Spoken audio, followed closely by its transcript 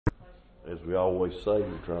as we always say,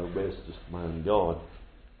 we try our best just to mind God.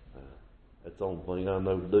 That's the only thing I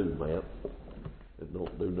know to do, Matt. It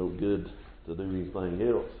don't do no good to do anything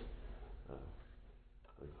else.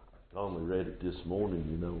 Tommy read it this morning.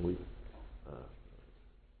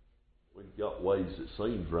 We've got ways that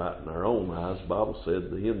seems right in our own eyes. The Bible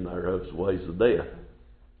said the end thereof is the ways of death.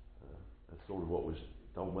 That's sort of what we was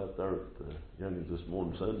talking about there at the youngins this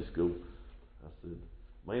morning in Sunday school. I said,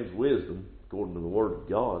 man's wisdom, according to the Word of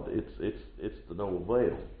God, it's to no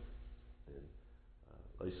avail. And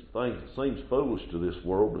there's some things that seems foolish to this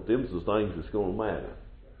world, but them's the things that's going to matter.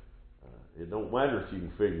 It don't matter if you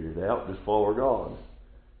can figure it out, just follow God.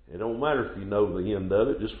 It don't matter if you know the end of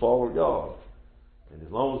it, just follow God. And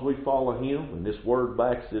as long as we follow Him, and this Word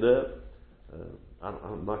backs it up,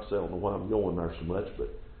 I'm not saying, I don't know why I'm going there so much,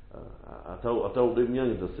 but I told them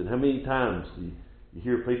youngins, I said, how many times do you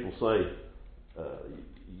hear people say,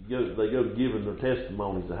 they go to giving their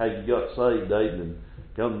testimonies of how you got saved, David, and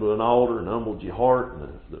come to an altar and humbled your heart,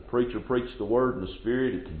 and the preacher preached the Word in the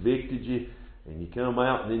Spirit, it convicted you, and you come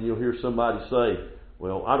out, and then you'll hear somebody say,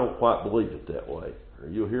 well, I don't quite believe it that way. Or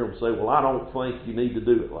you'll hear them say, well, I don't think you need to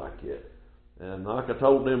do it like that. And like I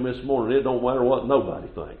told them this morning, it don't matter what nobody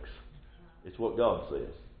thinks. It's what God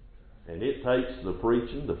says. And it takes the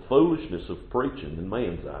preaching, the foolishness of preaching in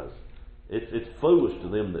man's eyes. It's foolish to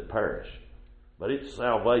them that perish. But it's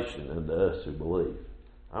salvation unto us who believe.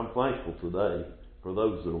 I'm thankful today for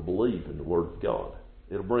those that will believe in the Word of God.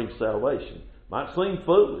 It'll bring salvation. Might seem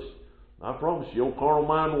foolish. I promise you, your carnal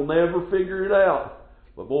mind will never figure it out.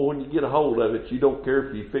 But boy, when you get a hold of it, you don't care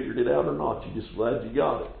if you figured it out or not. You're just glad you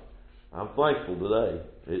got it. I'm thankful today.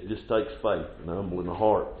 It just takes faith and humbling the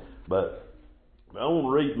heart. But I want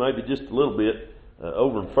to read maybe just a little bit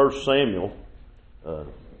over in 1 Samuel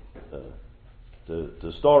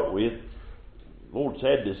to start with. The Lord's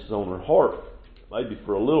had this on her heart maybe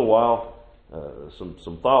for a little while.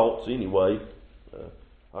 Some thoughts anyway.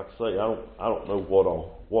 Like I say, I don't know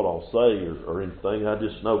what I'll say or anything. I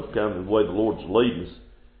just know kind of the way the Lord's leading us.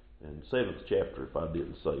 In the 7th chapter, if I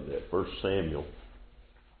didn't say that, 1 Samuel.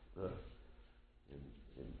 And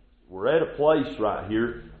we're at a place right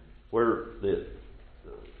here where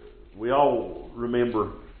we all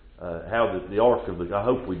remember how the Ark of the, I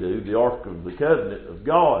hope we do, the Ark of the Covenant of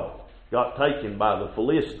God got taken by the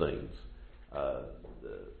Philistines.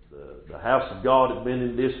 The house of God had been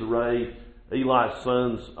in disarray. Eli's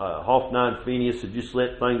sons, Hophni and Phinehas, had just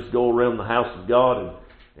let things go around the house of God,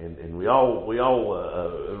 and we all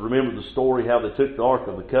remember the story how they took the Ark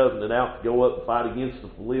of the Covenant out to go up and fight against the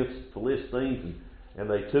Philistines, and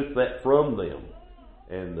they took that from them,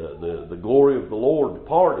 and the glory of the Lord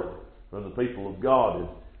departed from the people of God,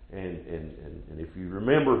 and if you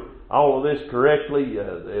remember all of this correctly,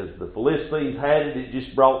 as the Philistines had it, it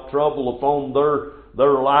just brought trouble upon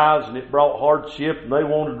their lives, and it brought hardship, and they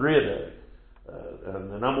wanted rid of it.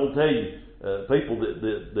 And I'm going to tell you, people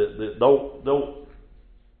that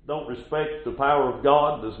don't respect the power of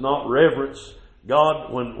God, does not reverence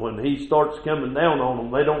God when He starts coming down on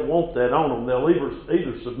them, they don't want that on them. They'll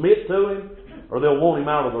either submit to Him or they'll want Him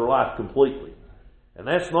out of their life completely. And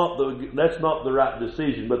that's not the right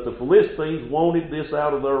decision. But the Philistines wanted this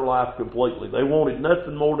out of their life completely. They wanted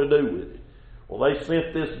nothing more to do with it. Well, they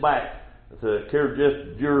sent this back to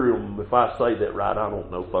Kirjath-jearim, if I say that right. I don't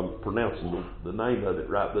know if I'm pronouncing the name of it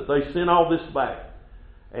right, but they sent all this back.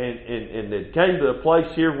 And it came to a place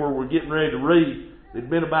here where we're getting ready to read. It'd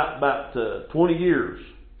been about 20 years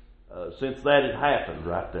since that had happened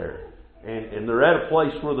right there. And they're at a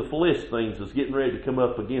place where the Philistines is getting ready to come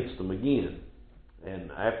up against them again. And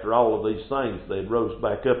after all of these things, they rose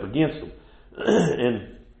back up against them.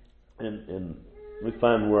 and let me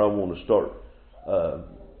find where I want to start.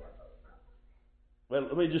 Well,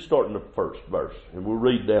 let me just start in the first verse, and we'll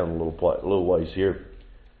read down a little ways here.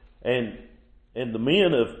 And the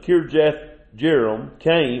men of Kirjath-jearim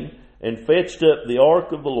came and fetched up the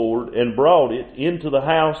ark of the Lord and brought it into the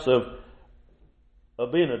house of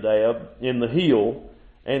Ebenezer in the hill,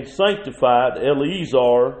 and sanctified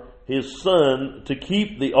Eleazar his son to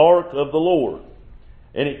keep the ark of the Lord.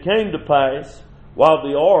 And it came to pass, while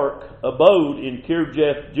the ark abode in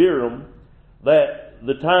Kirjath-jearim, that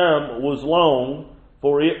the time was long,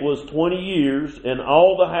 for it was 20 years, and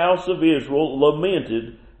all the house of Israel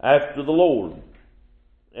lamented after the Lord.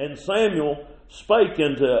 And Samuel spake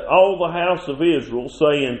unto all the house of Israel,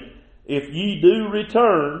 saying, If ye do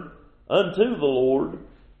return unto the Lord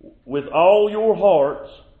with all your hearts,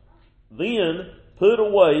 then put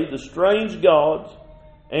away the strange gods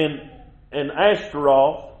and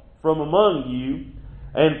Ashtaroth from among you,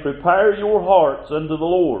 and prepare your hearts unto the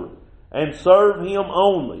Lord, and serve Him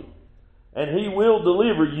only. and he will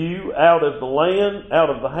deliver you out of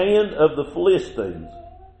the hand of the Philistines.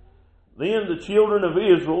 Then the children of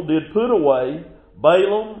Israel did put away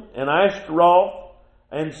Balaam and Ashtaroth,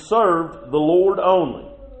 and served the Lord only.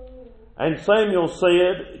 And Samuel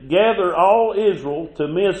said, Gather all Israel to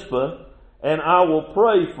Mizpah, and I will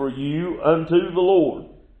pray for you unto the Lord.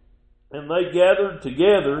 And they gathered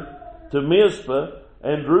together to Mizpah,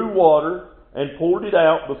 and drew water, and poured it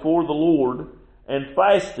out before the Lord, and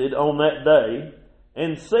fasted on that day,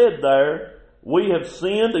 and said there, We have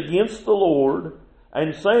sinned against the Lord.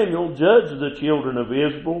 And Samuel judged the children of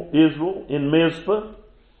Israel in Mizpah.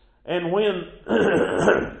 And when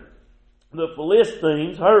the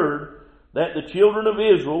Philistines heard that the children of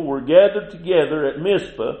Israel were gathered together at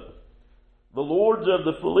Mizpah, the lords of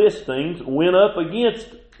the Philistines went up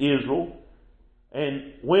against Israel.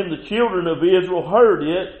 And when the children of Israel heard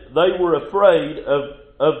it, they were afraid of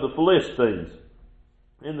the Philistines.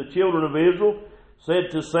 And the children of Israel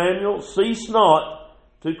said to Samuel, Cease not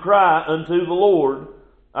to cry unto the Lord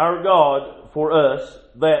our God for us,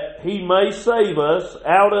 that he may save us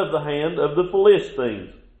out of the hand of the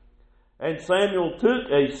Philistines. And Samuel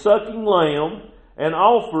took a sucking lamb, and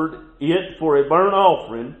offered it for a burnt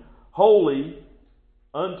offering, holy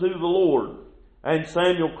unto the Lord. And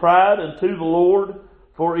Samuel cried unto the Lord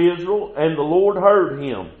for Israel, and the Lord heard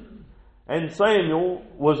him. And Samuel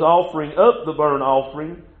was offering up the burnt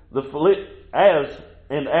offering,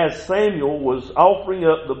 as Samuel was offering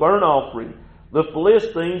up the burnt offering, the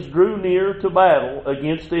Philistines drew near to battle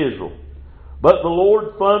against Israel. But the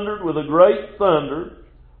Lord thundered with a great thunder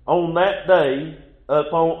on that day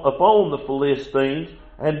upon the Philistines,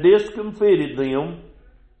 and discomfited them,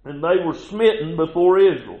 and they were smitten before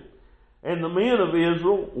Israel. And the men of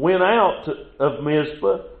Israel went out of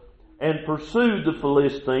Mizpah, and pursued the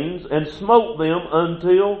Philistines, and smote them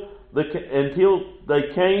until they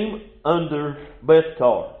came under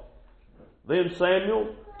Bethkar. Then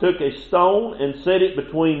Samuel took a stone and set it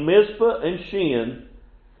between Mizpah and Shin,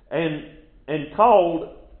 and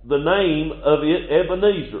called the name of it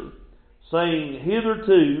Ebenezer, saying,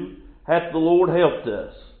 Hitherto hath the Lord helped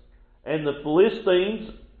us. And the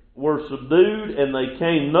Philistines were subdued, and they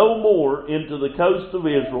came no more into the coast of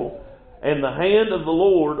Israel, and the hand of the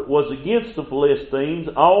Lord was against the Philistines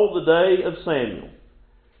all the day of Samuel.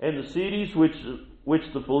 And the cities which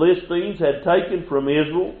the Philistines had taken from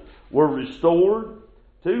Israel were restored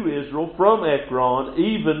to Israel from Ekron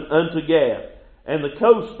even unto Gath. And the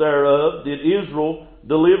coast thereof did Israel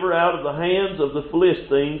deliver out of the hands of the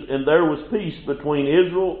Philistines, and there was peace between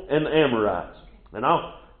Israel and the Amorites. And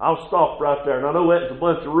I'll stop right there. And I know that's a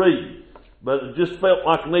bunch of reading, but it just felt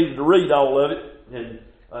like I needed to read all of it. And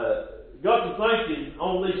got to thinking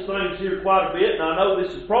on these things here quite a bit, and I know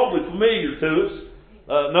this is probably familiar to us.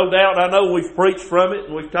 No doubt I know we've preached from it,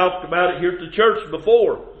 and we've talked about it here at the church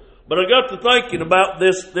before. But I got to thinking about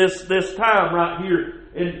this time right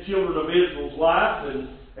here in the children of Israel's life, and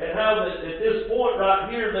how that at this point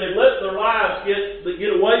right here they let their lives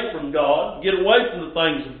get away from God, get away from the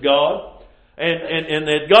things of God, and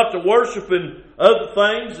they'd got to worshiping other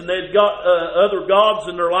things, and they'd got other gods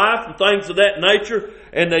in their life and things of that nature,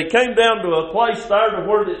 and they came down to a place there to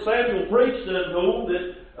where that Samuel preached unto them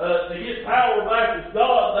that to get power back with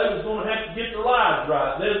God, they was going to have to get their lives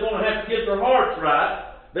right. They was going to have to get their hearts right.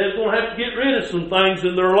 They was going to have to get rid of some things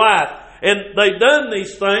in their life. And they done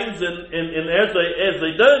these things, and as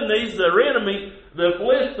they done these, their enemy, the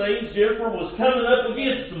Philistines, Jennifer, was coming up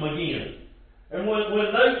against them again. And when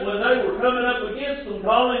they were coming up against them,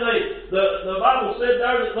 the Bible said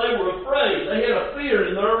there that they were afraid. They had a fear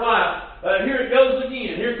in their life. Here it goes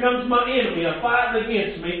again. Here comes my enemy. I'm fighting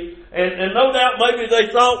against me. And no doubt maybe they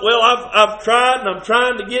thought, well, I've tried, and I'm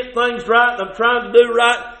trying to get things right, and I'm trying to do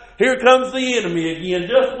right. Here comes the enemy again.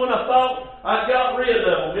 Just when I thought I got rid of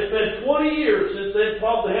them. It's been 20 years since they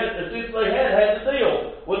had to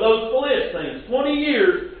deal with those Philistines. 20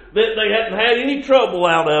 years that they hadn't had any trouble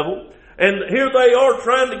out of them. And here they are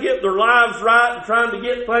trying to get their lives right, and trying to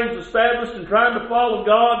get things established, and trying to follow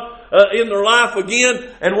God in their life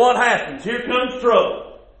again. And what happens? Here comes trouble.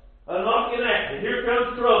 Knocking at me. Here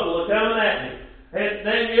comes trouble coming at me. And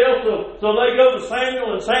Daniel, so they go to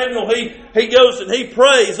Samuel, and Samuel, he goes and he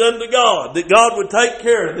prays unto God that God would take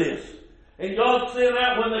care of this. And God sent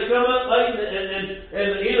out, when they come up late and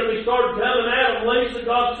the enemy started coming at them, Lisa,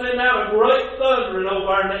 God sent out a great thundering over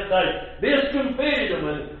there in that day. Discomfited them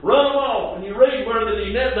and run them off. And you read where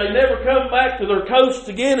they never come back to their coast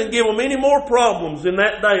again and give them any more problems in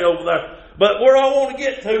that day over there. But where I want to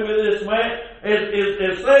get to with this, man,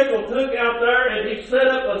 is Samuel took out there and he set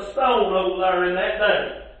up a stone over there in that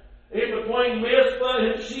day. in between Mizpah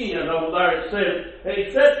and Shin over there, it says. And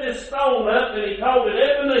he set this stone up and he called it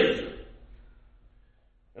Ebenezer.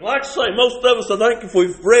 And like I say, most of us, I think, if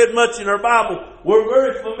we've read much in our Bible, we're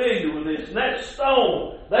very familiar with this. And that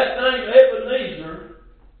stone, that name Ebenezer,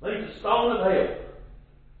 means the stone of help.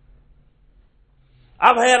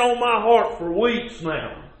 I've had on my heart for weeks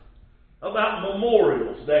now about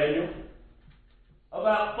memorials, Daniel.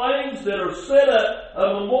 About things that are set up.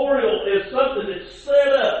 A memorial is something that's set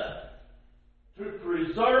up to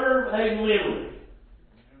preserve a memory.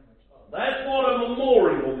 That's what a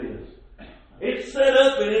memorial is. It's set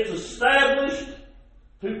up and it's established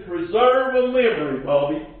to preserve a memory,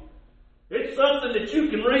 Bobby. It's something that you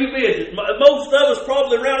can revisit. Most of us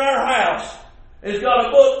probably around our house has got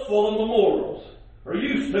a book full of memorials. Or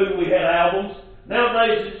used to, we had albums.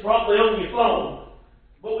 Nowadays it's probably on your phone.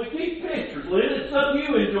 But we keep pictures, Linda. It's something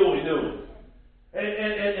you enjoy doing. And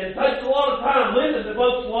it takes a lot of time. Linda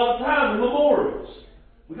devotes a lot of time to memorials.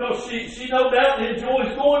 Because she no doubt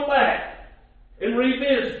enjoys going back and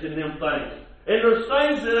revisiting them things. And there's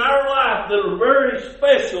things in our life that are very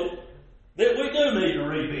special that we do need to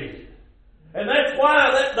revisit. And that's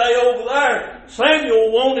why that day over there,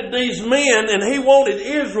 Samuel wanted these men, and he wanted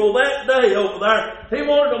Israel that day over there. He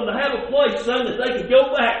wanted them to have a place, son, that they could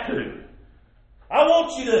go back to. I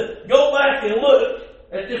want you to go back and look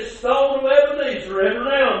at this stone of Ebenezer every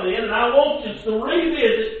now and then, and I want you to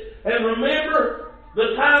revisit and remember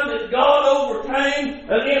the time that God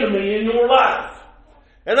overcame an enemy in your life.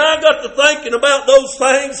 And I got to thinking about those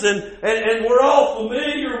things, and we're all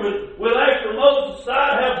familiar with after Moses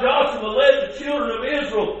died, how Joshua led the children of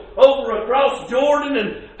Israel over across Jordan,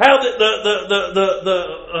 and how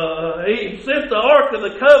he sent the Ark of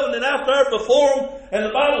the Covenant out there before them. And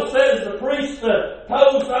the Bible says the priest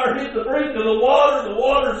toes there hit the brink of the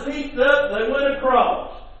waters heaped up, they went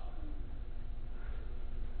across.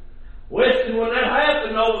 Weston, when that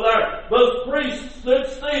happened over there, those priests stood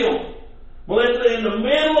still. Well, in the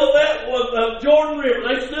middle of that Jordan River,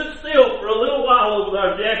 they stood still for a little while over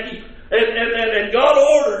there, Jackie. And God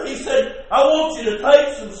ordered. He said, I want you to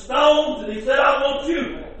take some stones. And he said, I want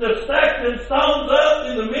you to stack them stones up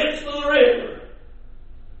in the midst of the river.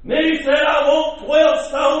 And then he said, I want 12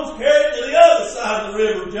 stones carried to the other side of the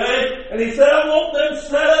river, Jay. And he said, I want them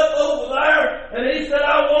set up over there. And he said,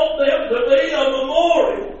 I want them to be a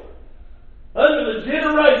memorial unto the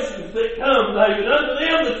generations that come, David, unto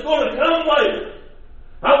them that's going to come later.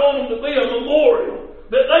 I want them to be a memorial,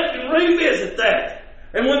 that they can revisit that.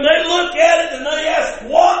 And when they look at it and they ask,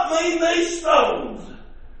 what mean these stones?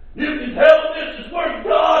 You can tell them this is where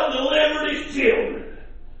God delivered His children.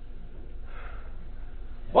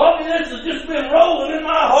 Bobby, this has just been rolling in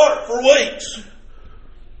my heart for weeks.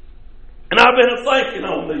 And I've been thinking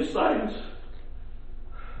on these things.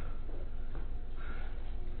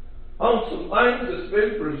 On some things that's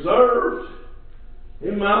been preserved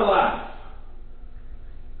in my life.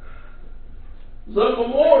 Some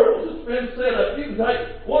memorials that's been set up. You can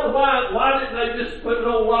take, why didn't they just put an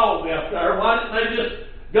old log out there? Why didn't they just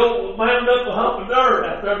go mound up a hump of dirt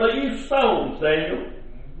out there? They use stones, Daniel.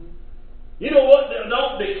 You know what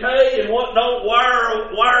don't decay and what don't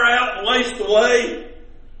wear out and waste away?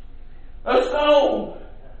 A stone.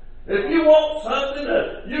 If you want something,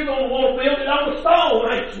 you're going to want to build it on a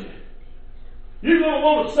stone, ain't you? You're going to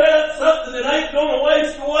want to set up something that ain't going to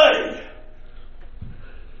waste away.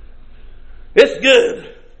 It's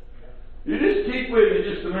good. You just keep with me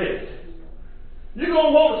just a minute. You're going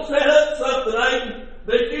to want to set up something, Aiden,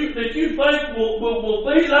 that you think will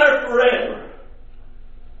be there forever.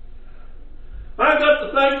 I got to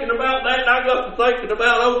thinking about that, and I got to thinking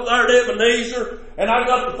about over there at Ebenezer, and I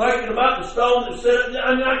got to thinking about the stone that set up.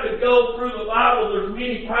 I mean, I could go through the Bible. There's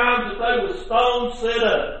many times that there was stones set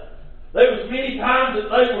up. There was many times that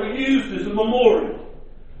they were used as a memorial,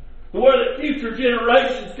 to where the future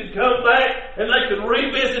generations could come back and they could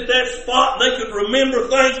revisit that spot and they could remember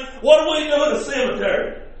things. What do we do in a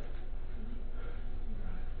cemetery?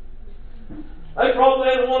 They probably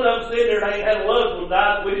had one of us in there that ain't had a loved one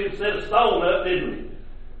die. We didn't set a stone up, did we?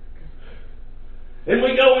 And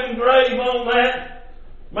we go and grave on that.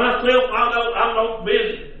 Myself, I don't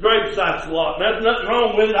visit grave sites a lot. There's nothing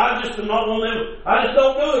wrong with it. I just am not one of them. I just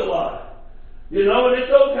don't do it a lot. You know, and it's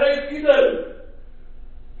okay if you do.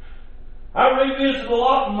 I revisit a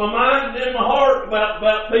lot in my mind and in my heart about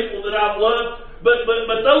people that I've loved. But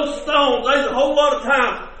those stones, there's a whole lot of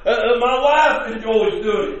times. My wife enjoys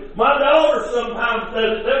doing it. My daughter sometimes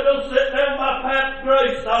does it. They'll sit down by Pat's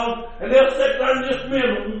gravestone and they'll sit there and just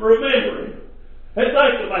remember him and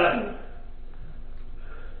think about him.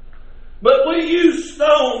 But we use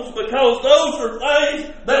stones because those are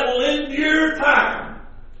things that will endure time.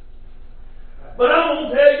 But I'm going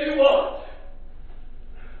to tell you what.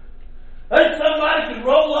 Hey, somebody can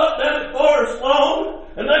roll up down at Forest Lawn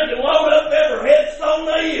and they can load up every headstone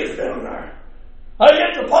there is down there. Hey,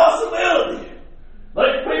 it's a possibility.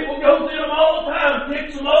 Like people goes in them all the time,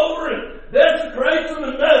 kicks them over and desecrates them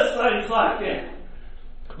and does things like that.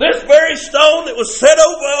 This very stone that was set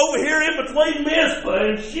over here in between Mizpah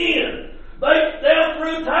and Shin, down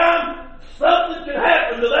through time, something could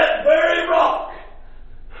happen to that very rock.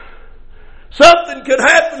 Something could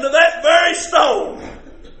happen to that very stone.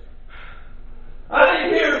 I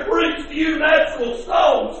ain't here to preach to you natural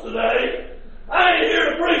stones today. I ain't here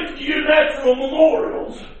to preach to you natural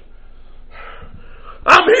memorials.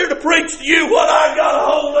 I'm here to preach to you what I got a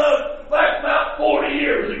hold of back about 40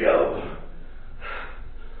 years ago.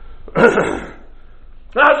 I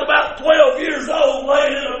was about 12 years old,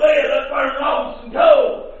 laying in a bed up there in Robinson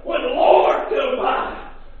Cove when the Lord come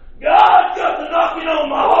by. God got to knocking on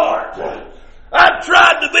my heart. I'd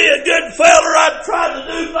tried to be a good feller. I'd tried to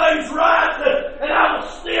do things right, and I was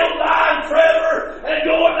still dying, Trevor, and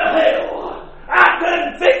going to hell. I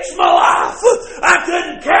couldn't fix my life. I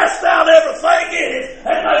couldn't cast out everything in it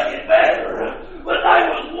and make it better. But there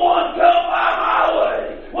was one come by my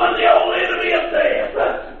way when the old enemy of death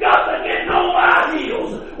got to getting on my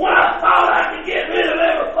heels when I thought I could get rid of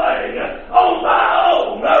everything on my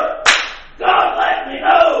own. God let me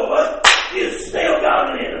know you still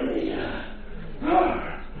got an enemy.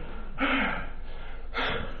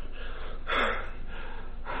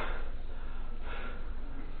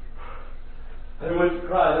 And when you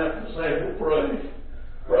cried after Samuel,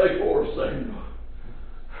 pray for us, Samuel.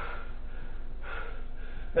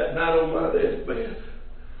 That night on my deathbed,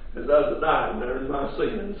 as I was dying there in my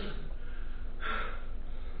sins,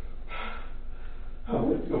 I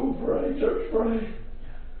went to go and pray, church, pray.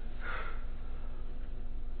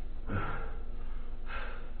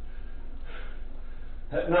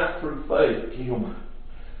 That night through faith, Kim,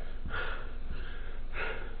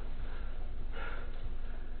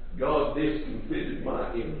 God discomfited my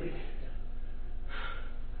enemy.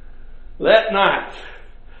 That night,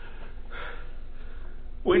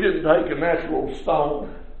 we didn't take a natural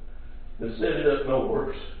stone and set it up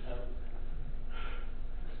nowhere.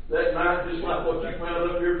 That night, just like what you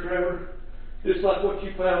found up here, Trevor, just like what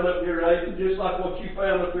you found up here, Aidan, just like what you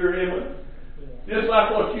found up here, Emma, just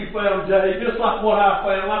like what you found, Jay, just like what I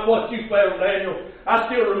found, like what you found, Daniel. I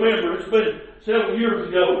still remember, it's been several years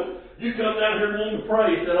ago, you come down here wanting to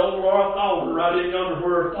pray at that old rock altar right in yonder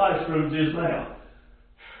where our classrooms is now.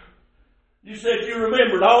 You said you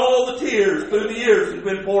remembered all the tears through the years that's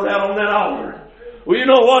been poured out on that altar. Well, you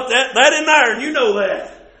know what? That in there, and you know that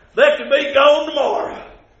could be gone tomorrow.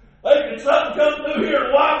 Something come through here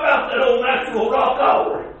and wipe out that old natural rock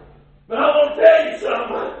altar. But I want to tell you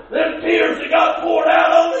something. Them tears that got poured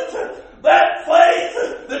out on it, that faith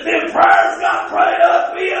that them prayers got prayed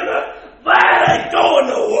up in, that ain't going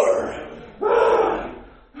nowhere.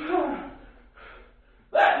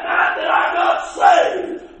 That night that I got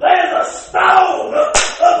saved, there's a stone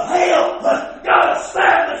of help got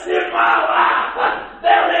established in my life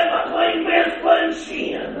down in between Mizpah and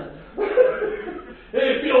Shin.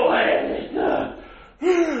 If you'll have it.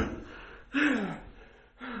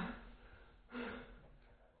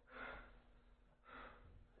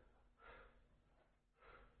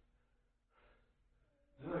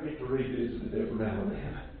 I get to revisit it every now and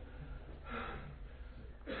then.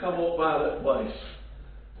 I walk by that place,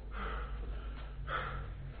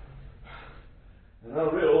 and I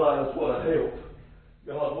realized what a help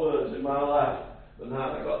God was in my life the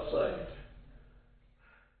night I got saved.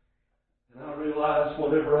 And I realized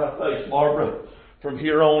whatever I face, Barbara, from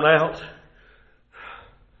here on out,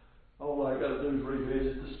 all I got to do is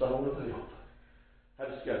revisit the stone of help. I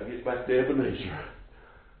just got to get back to Ebenezer.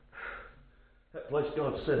 That place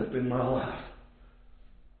God set up in my life.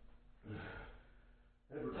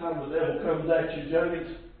 Every time the devil comes at you,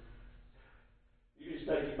 youngins, you just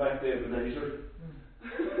take him back to Ebenezer.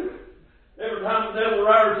 Every time the devil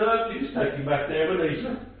rises up, you just take him back to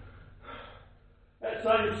Ebenezer. That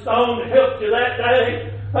same stone that helped you that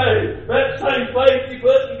day, hey, that same faith you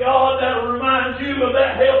put in God, that'll remind you of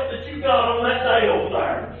that help that you got on that day over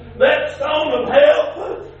there. That stone of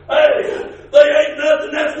help, hey, they ain't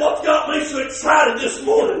nothing. That's what's got me so excited this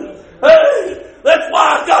morning. Hey, that's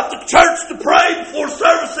why I got the church to pray before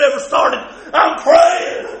service ever started. I'm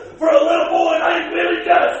praying for a little boy named Billy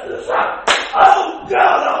Justice. Oh,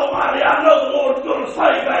 God Almighty, I know the Lord's going to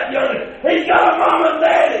save that youngin'. He's got a mom and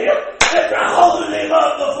daddy that's holding him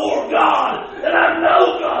up before God. And I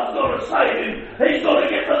know God's going to save him. He's going to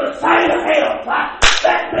get to the same help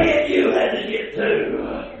that me and you had to get to.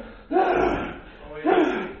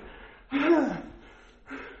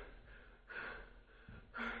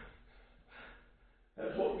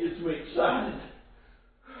 gets me excited.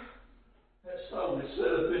 That stone is set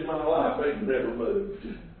up in my life, ain't never moved.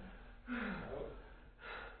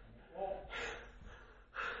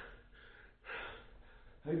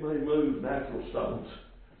 He may move natural stones,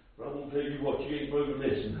 but I'm going to tell you what, you ain't moving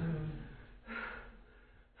this one.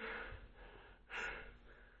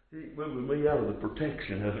 He ain't moving me out of the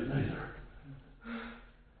protection of it neither.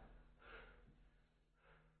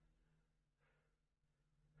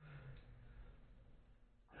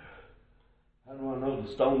 How do I know the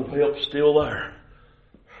stone of help's still there?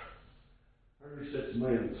 I heard he said,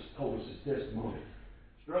 man told us his testimony.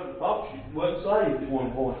 Struggled, thought she wasn't saved at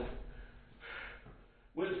one point.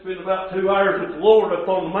 Went to spend about 2 hours with the Lord up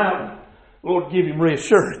on the mountain. The Lord gave him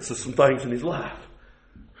reassurance of some things in his life.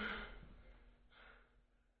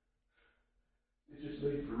 You just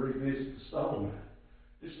need to revisit the stone.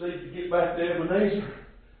 Just need to get back to Ebenezer.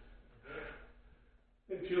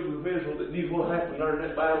 Them children of Israel that knew what happened there in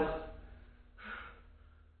that battle,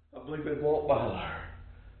 I believe they walked by there.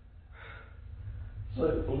 So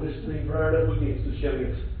the Philistine right up against the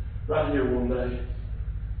Shemites right here one day.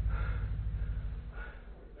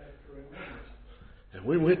 And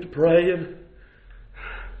we went to praying,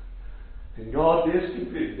 and God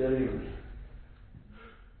disconfigured that enemy.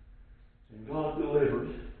 And God delivered.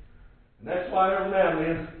 And that's why every now and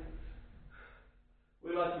then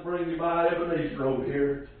we like to bring you by Ebenezer over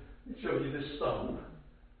here and show you this stone.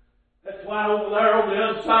 That's why over there on the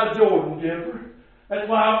other side of Jordan, Jennifer, that's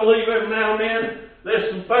why I believe every now and then there's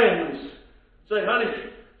some families say, honey,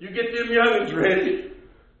 you get them youngins ready.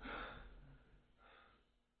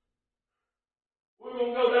 We're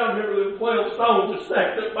going to go down here with them 12 stones that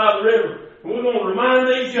stacked up by the river. And we're going to remind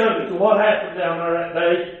these youngins of what happened down there that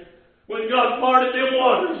day. When God parted them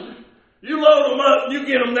waters. You load them up and you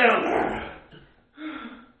get them down there.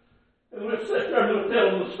 And we'll sit there and we'll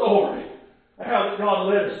tell them the story of how God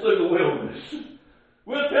led us through the wilderness.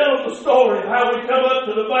 We'll tell them the story of how we come up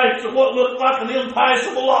to the banks of what looked like an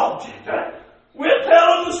impassable object. We'll tell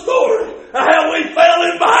them the story of how we fell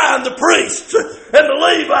in behind the priests and the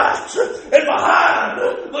Levites and behind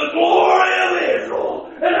the glory of Israel,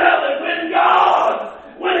 and how that when God,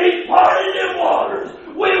 when He parted them waters,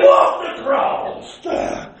 we walked across.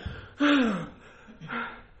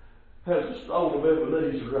 There's the stone of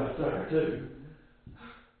Ebenezer right there too.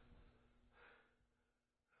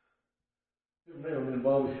 Now and then,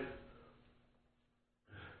 Bobby,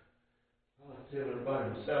 I like to tell everybody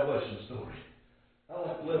my salvation story. I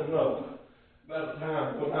like to let them know about a time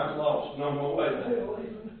when I was lost and on my way to hell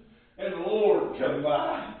even, and the Lord come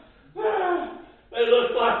by. They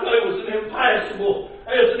looked like there was an impassable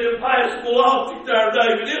object there,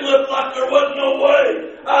 David. It looked like there wasn't no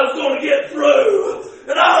way I was going to get through.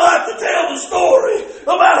 And I like to tell the story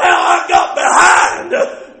about how I got behind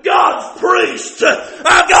God's priest.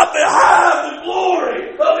 I got behind the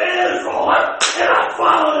glory of Israel, and I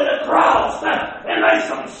followed it across. And there's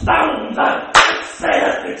some stones set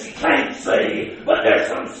up that you can't see, but there's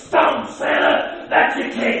some stones set up that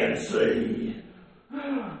you can see.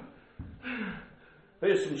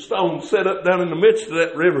 There's some stones set up down in the midst of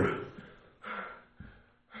that river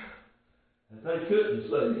that they couldn't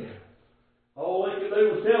see. All they could do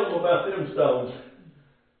was tell them about them stones.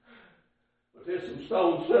 But there's some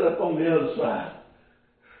stones set up on the other side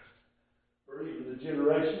for even the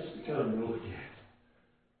generations to come to look at.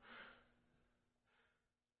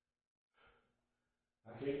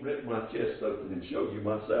 I can't rip my chest open and show you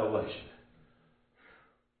my salvation.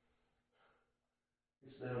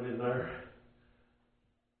 It's down in there.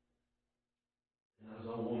 And I was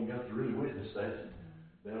the only one who got to really witness that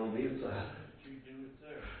down on the inside. You do it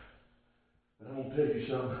there. But I'm going to tell you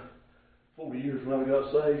something. 40 years when I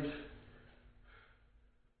got saved,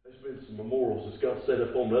 there's been some memorials that's got set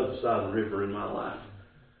up on the other side of the river in my life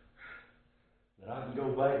that I can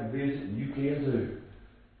go back and visit, and you can too.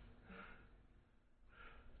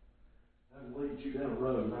 I can lead you down the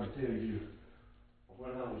road and I can tell you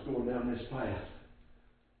when I was going down this path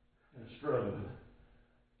and struggling,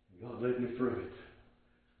 and God led me through it.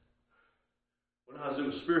 When I was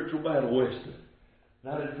in a spiritual battle, Weston,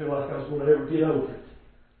 and I didn't feel like I was going to ever get over it,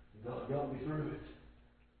 and God got me through it.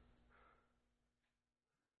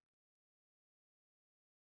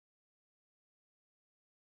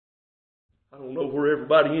 I don't know where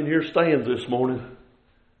everybody in here stands this morning.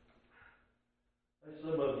 There's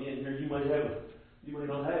some of you in here, you may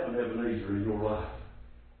not have an Ebenezer in your life.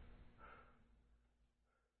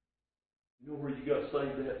 You know where you got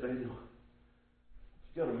saved at, Daniel?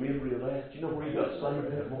 You got a memory of that? You know where you got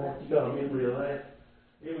saved at, Mark? You got a memory of that?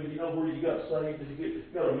 Emma, you know where you got saved? You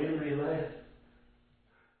got a memory of that?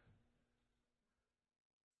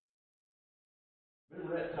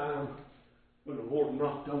 Remember that time when the Lord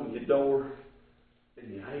knocked on your door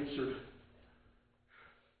and you answered?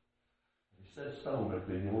 He set a stone up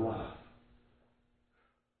in your life.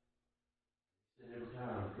 He said every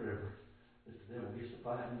time, Trevor, that the devil gets to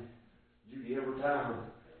fighting you, Judy, every time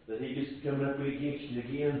that he gets to come up against you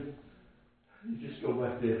again, you just go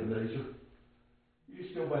back to Ebenezer. You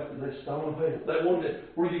just go back to that stone of help. That one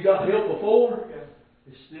where you got help before,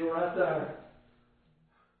 it's still right there.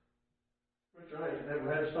 Preacher, I ain't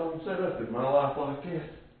never had a stone set up in my life like that.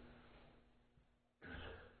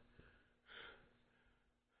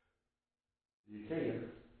 You can.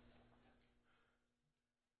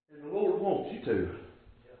 And the Lord wants you to.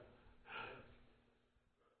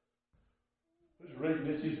 I was reading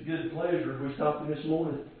it's His good pleasure. We was talking this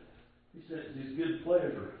morning. He said it's His good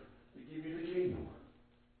pleasure to give you the kingdom.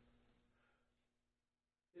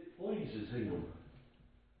 It pleases Him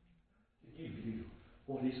to give you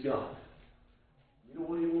what He's got. You know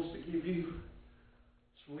what He wants to give you?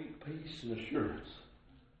 Sweet peace and assurance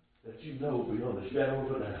that you know beyond a shadow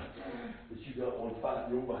of a doubt that you got one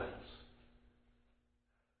fighting your battles.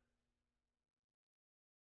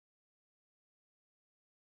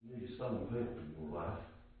 You need a stone of help in your life.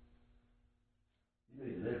 You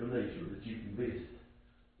need an Ebenezer that you can visit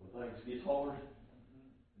when things get hard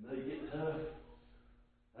and they get tough.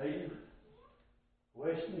 Aiden,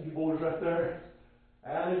 Weston, you boys right there,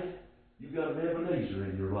 Allie, you've got an Ebenezer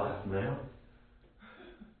in your life now.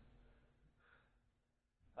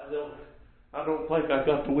 I don't think I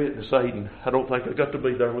got to witness Aiden. I don't think I got to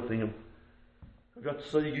be there with him. I got to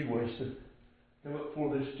see you, Weston, come up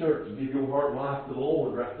before this church and give your heart and life to the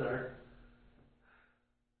Lord right there.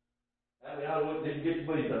 I didn't get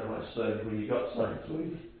to be there last Sunday when you got saved,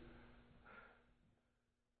 sweetie.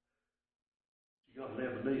 You got an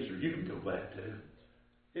Ebenezer you can go back to.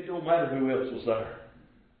 It don't matter who else was there.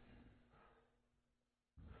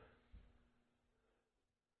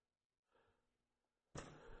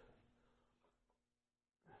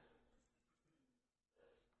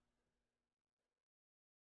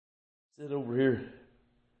 Sit over here.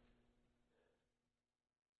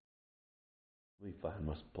 Let me find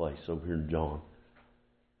my place over here in John.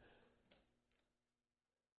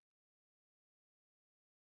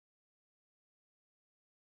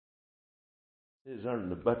 It is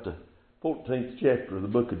about the 14th chapter of the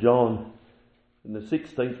book of John. In the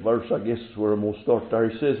 16th verse, I guess is where I'm going to start there.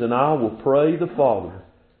 He says, "And I will pray the Father,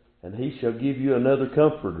 and He shall give you another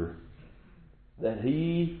Comforter, that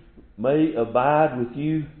He may abide with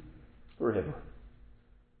you forever."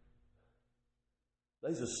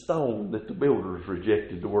 There's a stone that the builders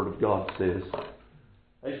rejected, the Word of God says.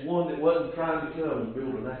 There's one that wasn't trying to come and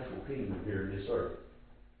build an actual kingdom here in this earth.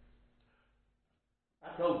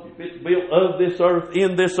 I told you, if it's built of this earth,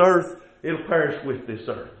 in this earth, it'll perish with this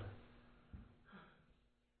earth.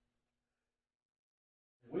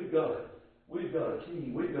 We've got a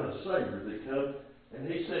king, we've got a Savior that comes,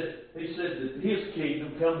 and He said that His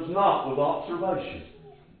kingdom comes not with observation.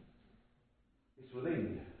 It's within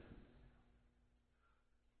you.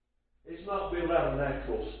 It's not built out of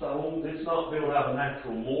natural stones. It's not built out of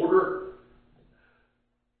natural mortar.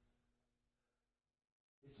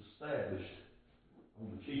 It's established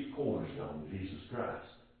on the chief cornerstone, Jesus Christ.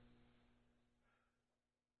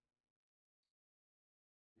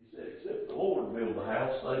 He said, except the Lord build the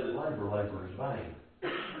house, they that labor is vain.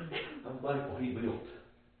 I'm thankful He built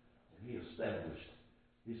and He established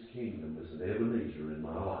His kingdom as an Ebenezer in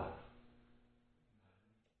my life.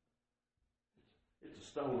 It's a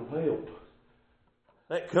stone of help.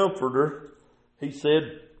 That Comforter, He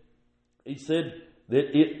said that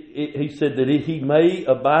He may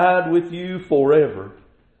abide with you forever,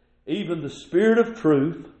 even the Spirit of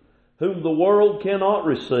truth, whom the world cannot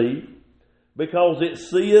receive, because it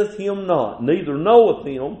seeth Him not, neither knoweth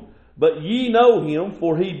Him, but ye know Him,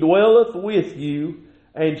 for He dwelleth with you,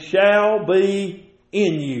 and shall be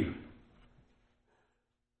in you.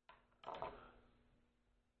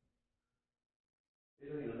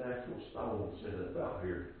 It ain't a natural stone set up out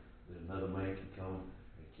here that another man can come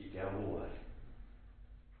and kick out of the way.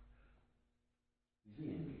 He's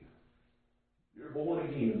in you. You're born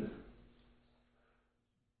again.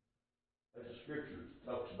 There's a scripture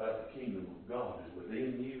that talks about the kingdom of God is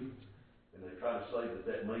within you, and they try to say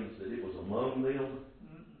that means that it was among them.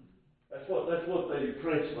 That's what they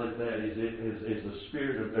translate that is the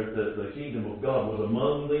spirit of the kingdom of God was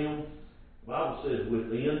among them. The Bible says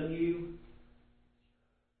within you.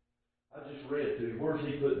 I just read to you, where's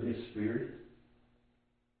He putting His Spirit?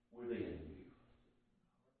 Within you.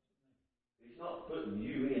 He's not putting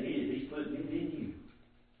you in it, He's putting it in you.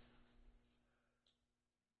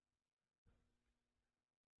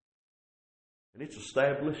 And it's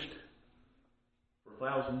established for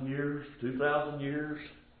 1,000 years, 2,000 years.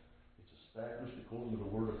 It's established according to the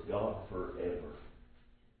Word of God forever.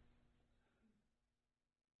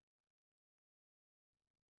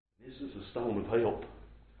 This is a stone of help.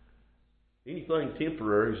 Anything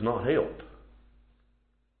temporary is not help.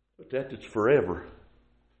 But that's forever.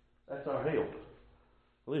 That's our help.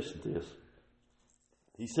 Listen to this.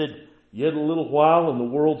 He said, yet a little while and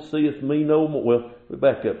the world seeth me no more. Well, we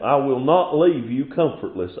back up. I will not leave you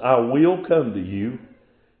comfortless. I will come to you.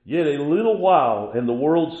 Yet a little while and the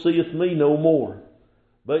world seeth me no more.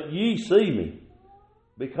 But ye see me.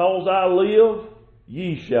 Because I live,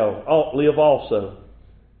 ye shall live also.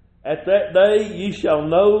 At that day ye shall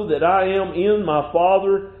know that I am in my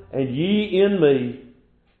Father, and ye in me,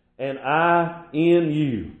 and I in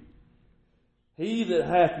you. He that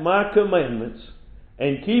hath my commandments,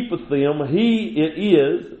 and keepeth them, he it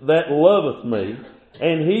is that loveth me.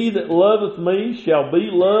 And he that loveth me shall be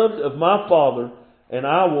loved of my Father, and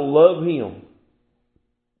I will love him.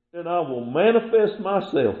 And I will manifest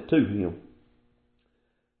myself to him.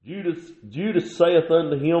 Judas saith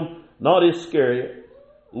unto him, not Iscariot,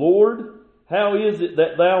 Lord, how is it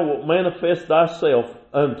that thou wilt manifest thyself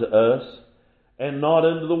unto us, and not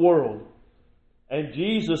unto the world? And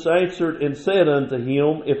Jesus answered and said unto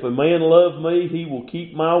him, if a man love me, he will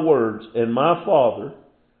keep my words, and my Father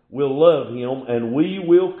will love him, and we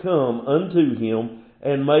will come unto him,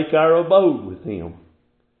 and make our abode with him.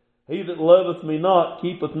 He that loveth me not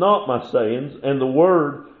keepeth not my sayings, and the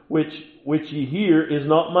word which ye hear is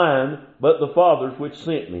not mine, but the Father's which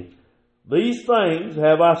sent me. These things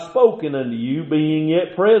have I spoken unto you, being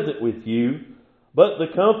yet present with you. But the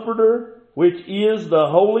Comforter, which is the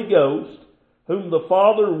Holy Ghost, whom the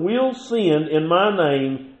Father will send in my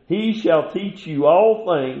name, he shall teach you all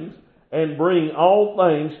things, and bring all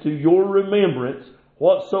things to your remembrance,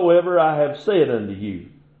 whatsoever I have said unto you.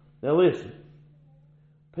 Now listen.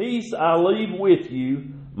 Peace I leave with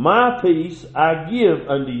you, my peace I give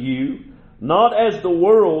unto you, not as the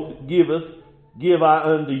world giveth, give I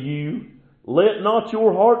unto you. Let not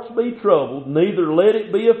your hearts be troubled, neither let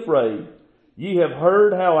it be afraid. Ye have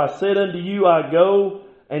heard how I said unto you, I go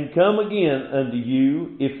and come again unto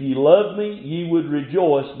you. If ye love me, ye would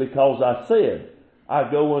rejoice, because I said, I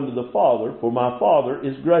go unto the Father, for my Father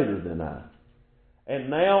is greater than I. And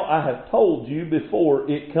now I have told you before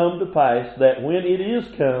it come to pass, that when it is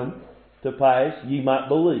come to pass, ye might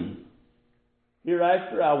believe.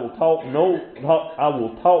 Hereafter I will not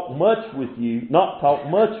talk much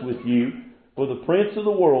with you, for the prince of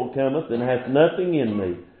the world cometh and hath nothing in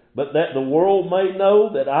me, but that the world may know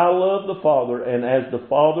that I love the Father, and as the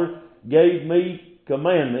Father gave me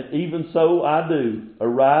commandment, even so I do.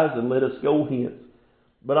 Arise and let us go hence.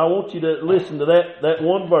 But I want you to listen to that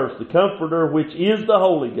one verse, the Comforter, which is the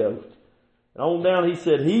Holy Ghost. And on down he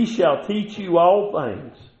said, he shall teach you all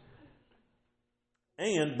things,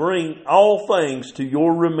 and bring all things to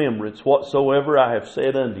your remembrance, whatsoever I have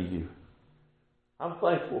said unto you. I'm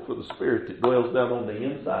thankful for the Spirit that dwells down on the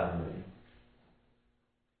inside of me.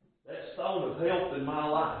 That stone of help in my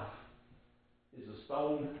life is a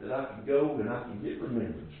stone that I can go and I can get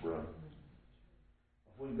remembrance from.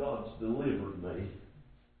 When God's delivered me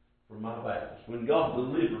from my battles. When God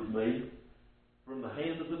delivered me from the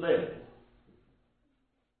hand of the devil.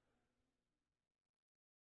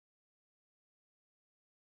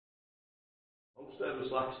 Most of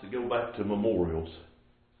us likes to go back to memorials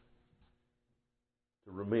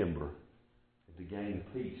to remember and to gain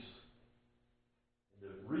peace and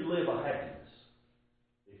to relive a happiness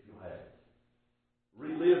if you have it.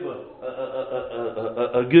 Relive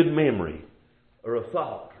a good memory or a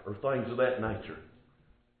thought or things of that nature.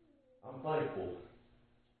 I'm thankful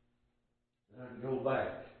that I can go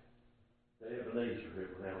back to Ebenezer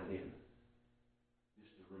every now and then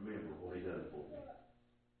just to remember what he done for me.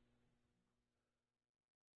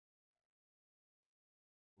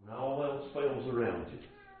 When all else fails around you,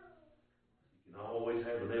 you can always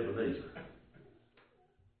have an Ebenezer.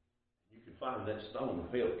 You can find that stone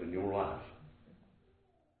of help in your life.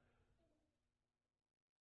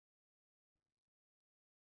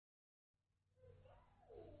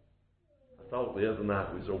 I thought the other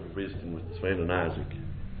night we was over visiting with Sven and Isaac.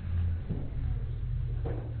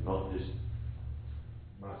 Not just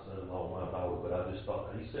my son-in-law, my daughter, but I just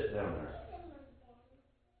thought, he sat down there.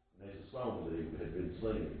 And there's a song that he had been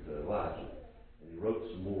singing to Elijah, and he wrote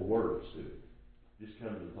some more words to it. Just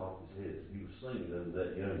come to the top of his head. He was singing under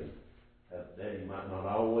that young. Daddy might not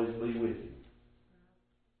always be with him,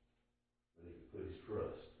 but he could put his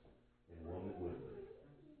trust in one that would be.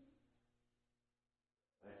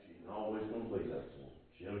 Actually, he ain't always going to be there for him.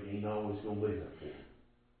 Shelly, he ain't always going to be there for him.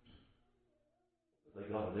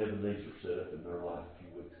 got an Ebenezer set up in their life a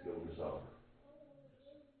few weeks ago in this hour.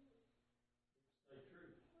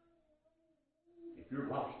 If you're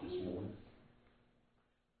lost this morning,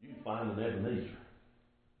 you can find an Ebenezer.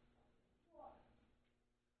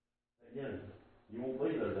 Again, you won't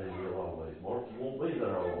be there, Daniel, always. Mark, you won't be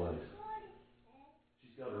there always.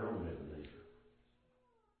 She's got her own Ebenezer.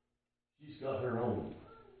 She's got her own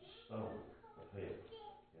stone of help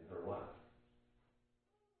in her life.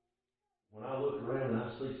 When I look around and I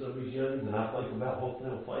see some of these youngins and I think about what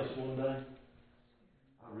they'll face one day,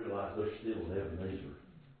 I realize they're still an Ebenezer.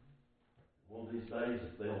 One of these days,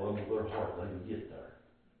 if they'll humble their heart, they can get there.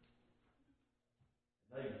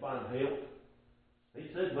 They can find help. He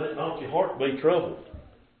said, let not your heart be troubled.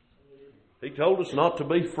 He told us not to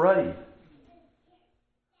be afraid.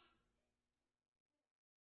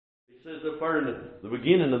 He says up there in the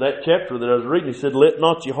beginning of that chapter that I was reading, he said, let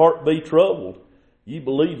not your heart be troubled. You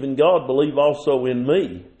believe in God, believe also in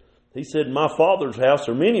me. He said, in my Father's house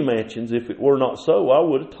are many mansions. If it were not so, I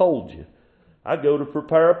would have told you. I go to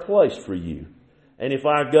prepare a place for you. And if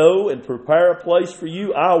I go and prepare a place for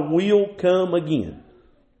you, I will come again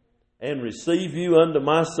and receive you unto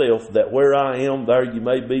myself, that where I am, there you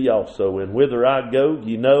may be also. And whither I go,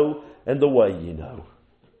 you know, and the way you know.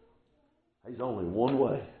 There's only one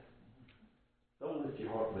way. Don't let your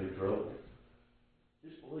heart be troubled.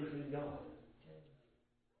 Just believe in God.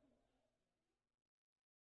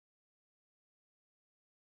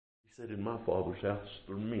 He said, in my Father's house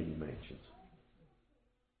there are many mansions.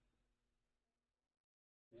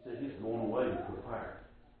 He said he's going away to prepare.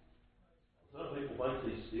 Some people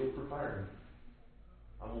think he's still preparing.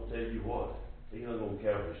 I'm going to tell you what. He hung on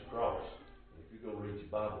Calvary's cross. And if you go read your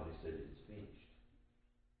Bible, he said it's finished.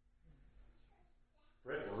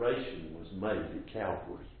 Preparation was made at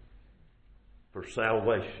Calvary for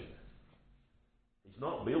salvation. He's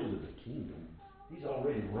not building a kingdom. He's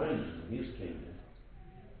already reigning in his kingdom.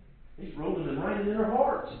 He's ruling and reigning in our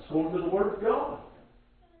hearts. It's according to the Word of God.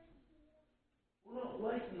 We're not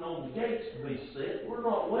waiting on the gates to be set. We're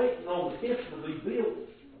not waiting on the temple to be built.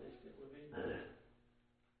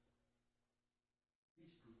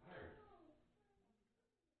 He's prepared.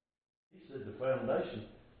 He said the foundation.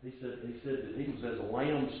 He said that he was as a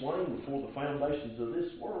lamb slain before the foundations of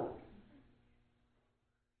this world.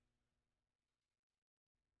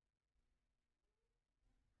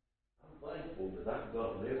 I'm thankful that I've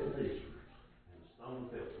got an Ebenezer and a stone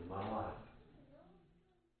of help in my life.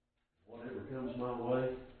 Whatever comes my way,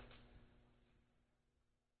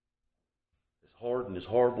 as hard and as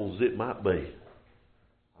horrible as it might be,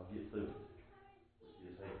 I'll get through it with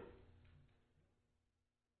his help.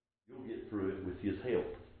 You'll get through it with his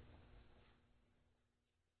help.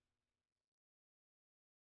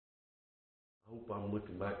 I hope I'm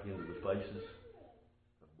looking back into the faces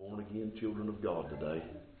of born-again children of God today.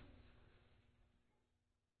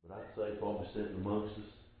 But I'd say probably sitting amongst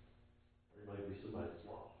us, there may be somebody that's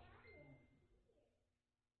lost.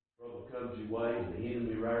 Trouble comes your way and the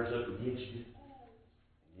enemy rises up against you.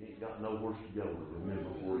 You ain't got nowhere to go to remember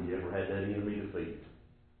before you ever had that enemy defeated.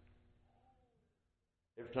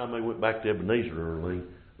 Every time they went back to Ebenezer, Early,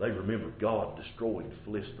 they remembered God destroyed the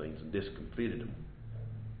Philistines and discomfited them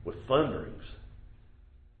with thunderings.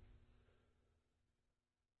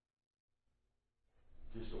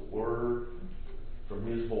 Just a word from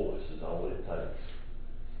his voice is all it takes.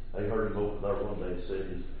 They heard him over there one day and said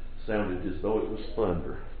it sounded as though it was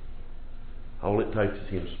thunder. All it takes is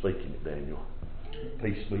him speaking it, Daniel.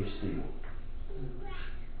 Peace be still.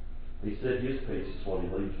 He said his peace is what he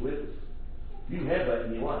leaves with us. You have that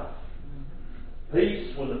in your life.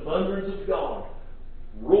 Peace when the thunderings of God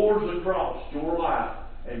roars across your life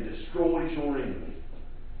and destroys your enemy.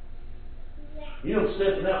 You know,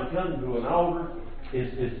 stepping out and coming to an altar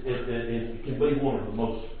it can be one of the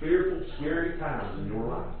most fearful, scary times in your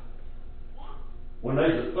life. When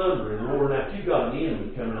there's a thunder and roaring out, you've got an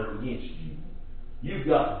enemy coming up against you. You've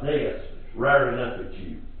got death raring up at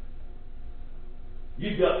you.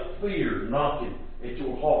 You've got fear knocking at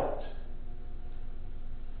your heart.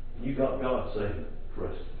 And you've got God saying,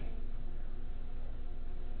 trust me.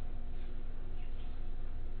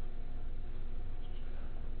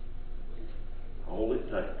 All it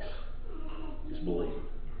takes is believing.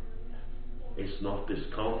 It's not this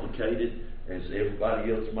complicated as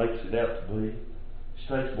everybody else makes it out to be. It just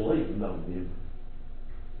takes believing, don't it?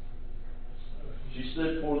 She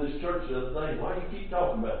stood before this church the other day. Why do you keep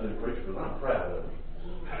talking about them preachers? Because I'm proud of them.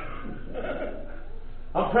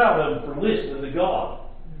 I'm proud of them for listening to God.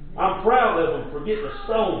 I'm proud of them for getting a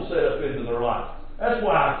stone set up into their life. That's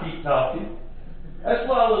why I keep talking. That's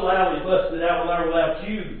why little Allie busted out there without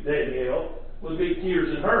you, Danielle, with big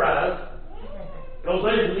tears in her eyes. Because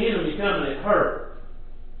there's an enemy coming at her.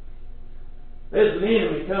 There's an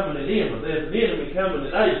enemy coming at Emma. There's an enemy coming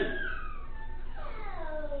at Abel.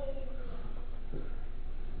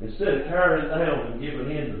 Instead of carrying down and giving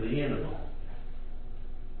in to the enemy.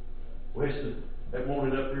 Weston, that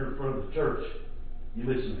morning up here in front of the church, you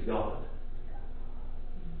listen to God.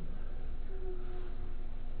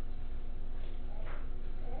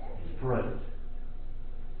 You prayed.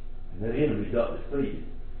 And that enemy got defeated.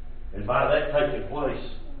 And by that taking place,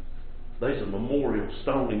 there's a memorial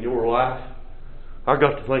stone in your life. I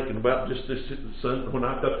got to thinking about just this Sunday when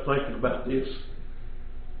I got to thinking about this.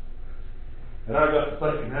 And I got to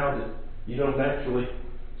thinking how that, naturally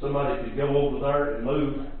somebody could go over there and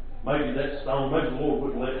move. Maybe that stone, maybe the Lord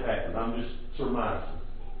wouldn't let it happen. I'm just surmising.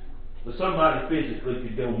 But somebody physically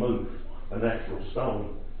could go move a natural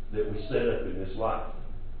stone that we set up in this life.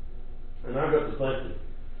 And I got to thinking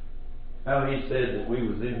how he said that we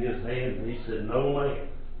was in his hands, and he said, no man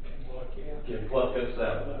can pluck us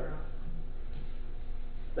out of there.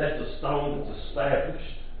 That's a stone that's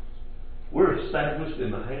established. We're established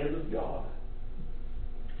in the hand of God.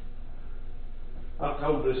 I've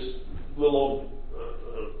told this little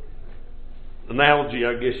analogy,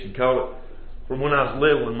 I guess you'd call it, from when I was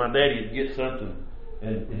little and my daddy would get something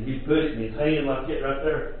and he'd put it in his hand like that right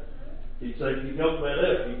there. He'd say, if you can open that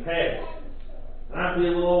up, you can have it. And I'd be a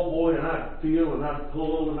little old boy and I'd feel and I'd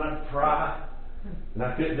pull and I'd try and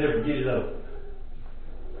I couldn't ever get it open.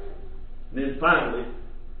 And then finally,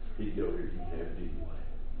 he'd go, here, you can have it anyway.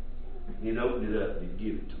 He'd open it up and he'd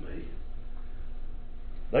give it to me.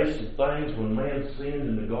 There's some things when man sinned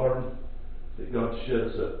in the garden that God shut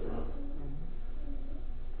us up from.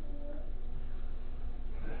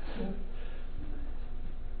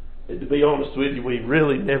 And to be honest with you, we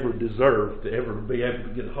really never deserved to ever be able to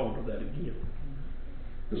get a hold of that again.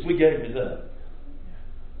 Because we gave it up.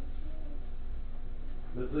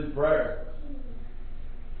 But through prayer,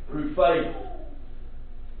 through faith,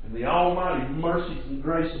 and the almighty mercies and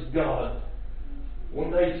grace of God,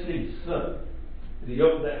 one day he seen his son, and he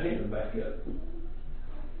opened that hand back up.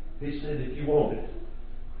 He said, if you want it,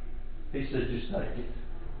 he said, just take it.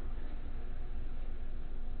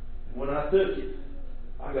 And when I took it,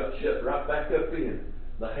 I got shut right back up in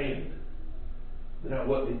the hand that I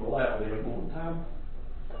wasn't even allowed in at one time.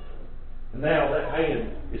 And now that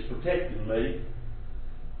hand is protecting me,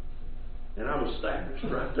 and I'm established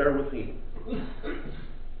right there with him.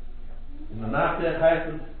 And the night that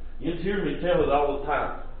happened, you hear me tell it all the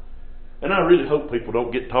time. And I really hope people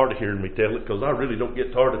don't get tired of hearing me tell it, because I really don't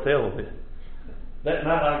get tired of telling it. That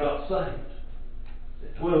night I got saved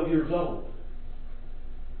at 12 years old.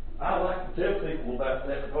 I like to tell people about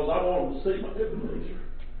that because I want them to see my Ebenezer.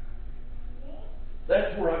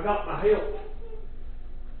 That's where I got my help.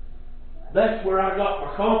 That's where I got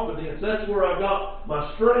my confidence. That's where I got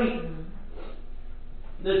my strength.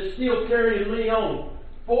 That's still carrying me on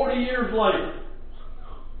 40 years later.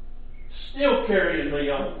 Still carrying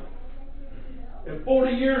me on. And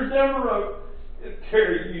 40 years down the road, it'll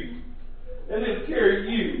carry you. And it'll carry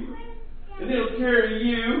you. And it'll carry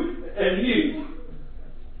you and you.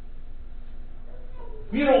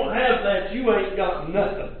 If you don't have that, you ain't got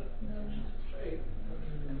nothing.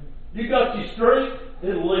 You got your strength,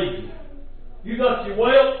 it'll leave you. You got your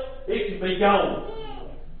wealth, it can be gone.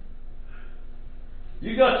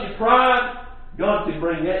 You got your pride, God can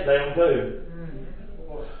bring that down too.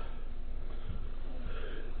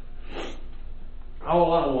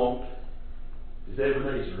 All I want is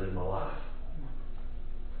Ebenezer in my life.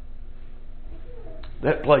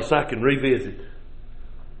 That place I can revisit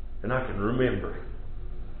and I can remember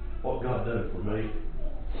what God done for me.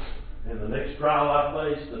 And the next trial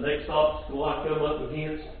I face, the next obstacle I come up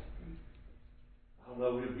against, I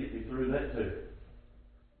know He'll get me through that too.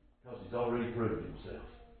 Because He's already proved Himself.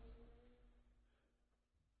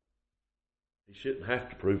 He shouldn't have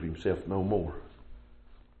to prove Himself no more.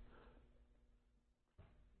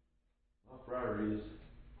 My prayer is,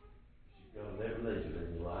 you've got an Ebenezer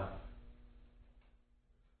in your life.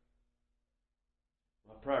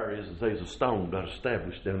 My prayer is that there's a stone got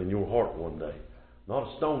established down in your heart one day. Not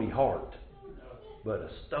a stony heart, but a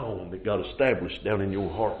stone that got established down in your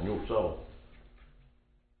heart and your soul.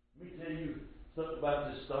 Let me tell you something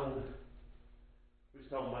about this stone. We was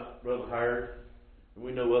talking about Brother Howard, and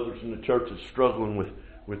we know others in the church are struggling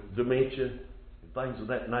with dementia and things of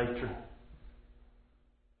that nature.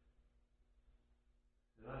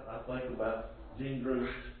 And I think about Gene Groot.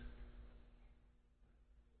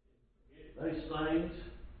 There's things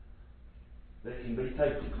that can be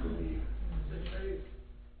taken from you.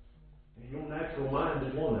 And your natural mind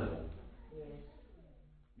is one of them.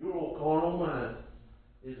 Your old carnal mind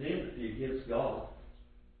is enmity against God.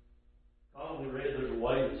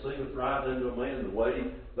 seemeth right unto a man, the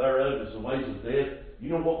way thereof is the ways of death. You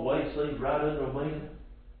know what way seems right unto a man?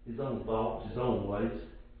 His own thoughts, his own ways,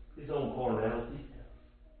 his own carnality.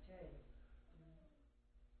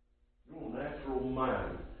 Your natural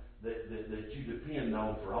mind that you depend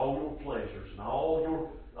on for all your pleasures and all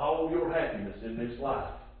your happiness in this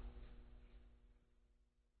life.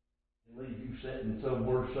 And leave you sitting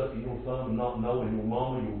somewhere sucking your thumb and not knowing your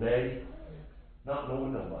mama, your daddy, not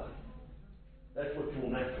knowing nobody. That's what your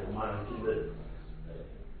natural mind can do.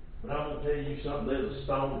 But I'm going to tell you something. There's a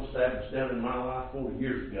stone established down in my life 40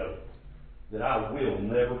 years ago that I will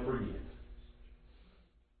never forget.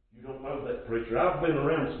 You don't know that, preacher. I've been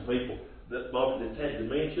around some people that's had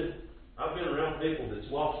dementia. I've been around people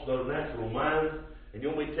that's lost their natural mind. And you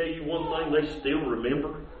want me to tell you one thing they still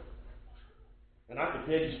remember? And I can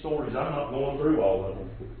tell you stories. I'm not going through all of them.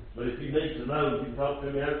 But if you need to know, you can talk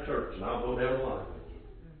to me out of church and I'll go down the line with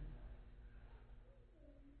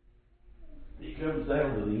you. It comes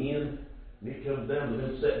down to the end. And it comes down to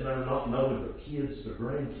them sitting there not knowing their kids, their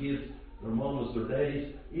grandkids, their mamas, their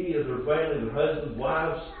daddies, any of their family, their husbands,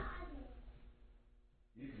 wives.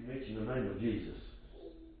 You can mention the name of Jesus.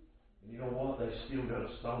 And you know what? They still got a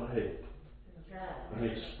stone of help. And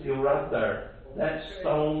it's still right there. That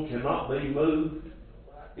stone cannot be moved.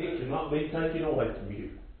 It cannot be taken away from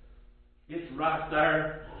you. It's right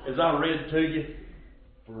there, as I read to you,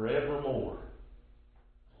 forevermore.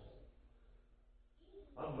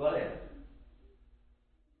 I'm glad.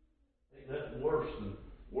 Ain't nothing worse than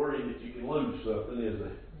worrying that you can lose something, is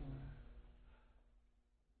there?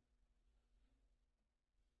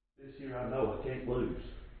 This here I know I can't lose.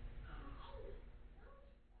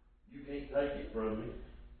 You can't take it from me.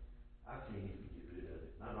 I can't even get rid of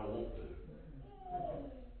it. I don't want to.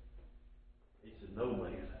 He said, no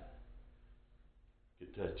man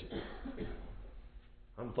could touch it.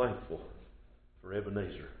 I'm thankful for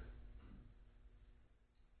Ebenezer.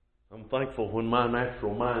 I'm thankful when my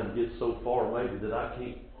natural mind gets so far maybe that I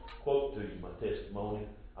can't quote to you my testimony.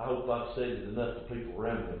 I hope I've said it enough to people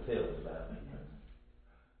around me to tell it about me.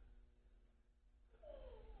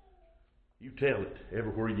 You tell it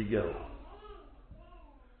everywhere you go.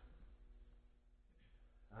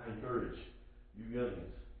 I encourage you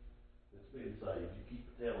youngins that's been saved, you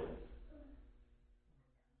keep telling it.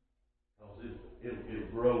 Because it'll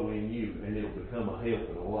grow in you and it'll become a help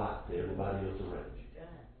and a light to everybody else around you.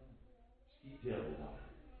 Just keep telling it all.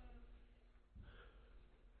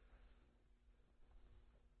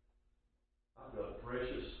 I've got a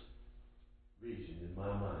precious vision in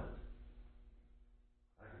my mind.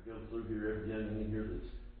 I could go through here, every young in here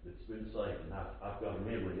that's been saved, and I've got a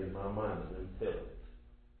memory in my mind of them telling it.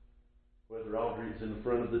 Whether Audrey's in the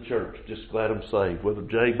front of the church, just glad I'm saved. Whether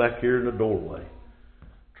Jay back here in the doorway.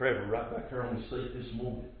 Trevor right back here on the seat this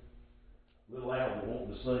morning. Little Albert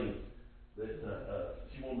wanting to sing that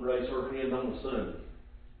she wanted to raise her hand on the Sunday.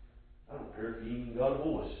 I don't care if you even got a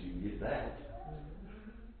voice, you can get that.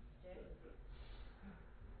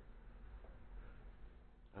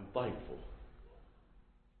 I'm thankful.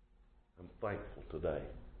 I'm thankful today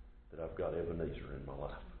that I've got Ebenezer in my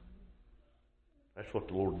life. That's what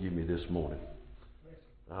the Lord gave me this morning.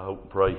 I hope and pray